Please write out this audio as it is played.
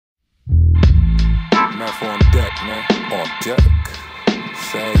man. On deck.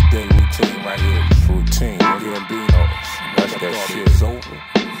 Same thing routine right here. Routine. Gambinos. That's that shit. It's over.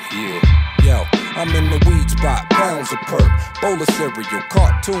 Yeah. Yo, I'm in the weed spot, pounds of perk, bowl of cereal,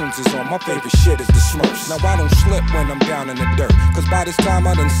 cartoons is on, my favorite shit is the Smurfs. Now I don't slip when I'm down in the dirt, cause by this time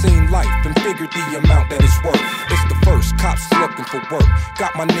I done seen life and figured the amount that it's worth. It's the first, cops looking for work,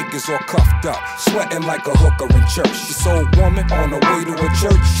 got my niggas all cuffed up, sweating like a hooker in church. This old woman on her way to a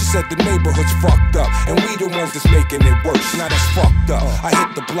church, she said the neighborhood's fucked up, and we the ones that's making it worse. Now that's fucked up, I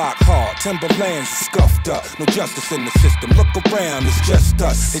hit the block hard, Timberlands is scuffed up, no justice in the system, look around, it's just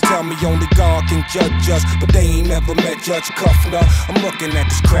us. They tell me only God can judge us, but they ain't never met Judge Kuffner. I'm looking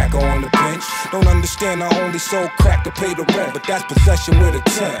at this cracker on the bench, don't understand I only sold crack to pay the rent, but that's possession with a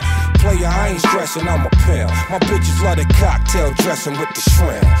 10. Player, I ain't stressing, I'm a pimp. My bitches love the cocktail dressing with the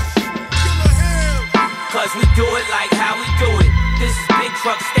shrimp. Cause we do it like how we do it. This is big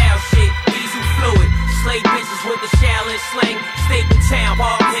truck style shit, diesel fluid. Slave bitches with the challenge sling. Staple Town,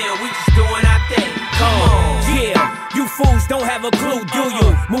 Ball Hill, we just doing our thing. Come on. Yeah, you fools don't have a clue, do you?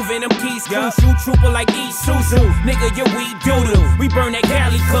 Moving them keys, crucial, trooper like Isuzu. Nigga, you weed doodle. We burn that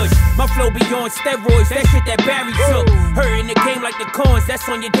Cali kush. My flow be on steroids, that shit that Barry took. Her in the game like the corns, that's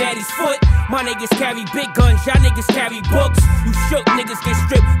on your daddy's foot. My niggas carry big guns, y'all niggas carry books. You shook niggas get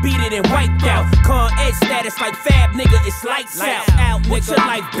stripped, beat it and wiped out. Con Ed status like Fab, nigga, it's lights out. What's your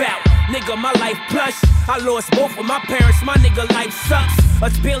life bout? Nigga, my life plush. I lost both of my parents, my nigga life sucks.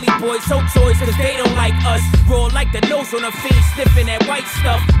 Us Billy boys, so toys, cause they don't like us. Roll like the nose on a fiend, sniffing that white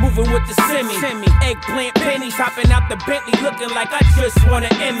stuff. Moving with the semi. Eggplant pennies, hopping out the Bentley, looking like I just won an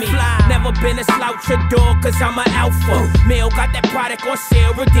Emmy. Never been a sloucher dog, cause I'm an alpha. Mail got that product on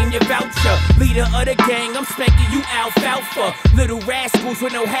sale, redeem your voucher. Leader of the gang, I'm spanking you alfalfa. Little rascals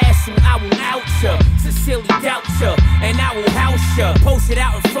with no hassle, I will out ya. Sincerely doubt ya, and I will house ya. Post it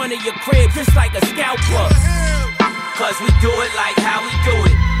out in front of your crib, just like a scalper. Cause we do it like how we do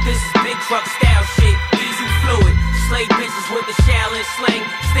it. This is big truck style shit, diesel fluid. Slave bitches with the challenge sling.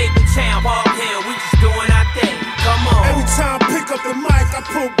 Staple Town, Ball Hill, we just doing our thing. Come on. Every time I pick up the mic, I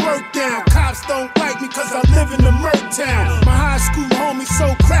put work down. Cops don't like me cause I live in the Murk town. My high school homie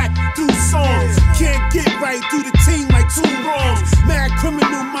so crack, do songs. Can't get right, do the team like two wrongs. Mad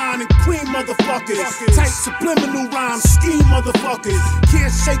criminal mind and cream motherfuckers. Tight subliminal rhymes, scheme motherfuckers.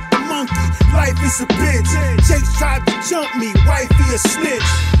 Can't shake the monkey, life is a bitch. Jake tried to jump me, wifey a snitch.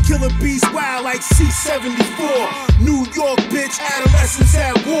 Killer bees wild like C-74. New York bitch, adolescents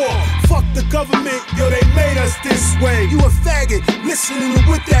at war. Fuck the government, yo they made us this way. You a faggot, listening to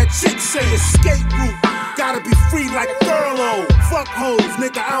what that chick say. Escape route, gotta be free like furlough. Fuck hoes,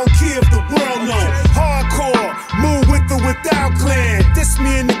 nigga, I don't care if the world know. Hardcore, move with or without clan. Diss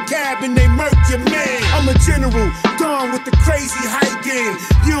me in the cabin, they murk your man. I'm a general, done with the crazy hype game.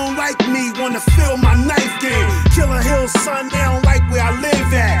 You don't like me, wanna feel my knife game. Killer Hill, son, they don't like where I live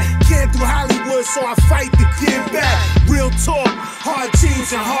at. Can't do Hollywood, so I fight to give back. Real talk, hard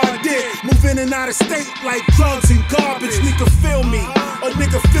jeans and hard dick. Move in and out of state like drugs and garbage. Nigga feel me, or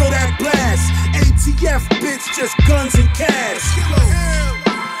nigga feel that blast. ATF, bitch, just guns and cash.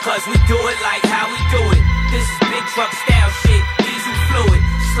 Cause we do it like how we do it. This is big truck style shit, diesel fluid.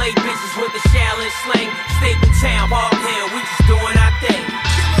 Slave bitches with the challenge sling. Staple Town, Ball Hill, we just doing our thing.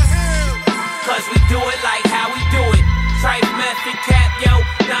 Cause we do it like how we do it. Trife, method, cap, yo,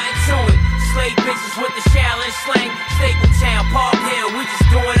 nothing to it. Slave bitches with the challenge slang. Staple Town, Park Hill, we just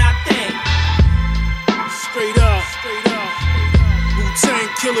doing our thing. Straight up. Wu-Tang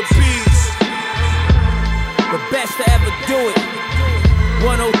killer bees. The best to ever do it.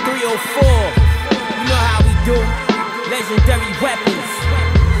 10304. You know how we do. Legendary weapons.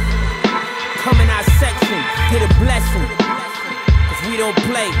 Come in our section, get a blessing. Cause we don't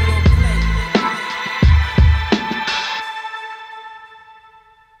play.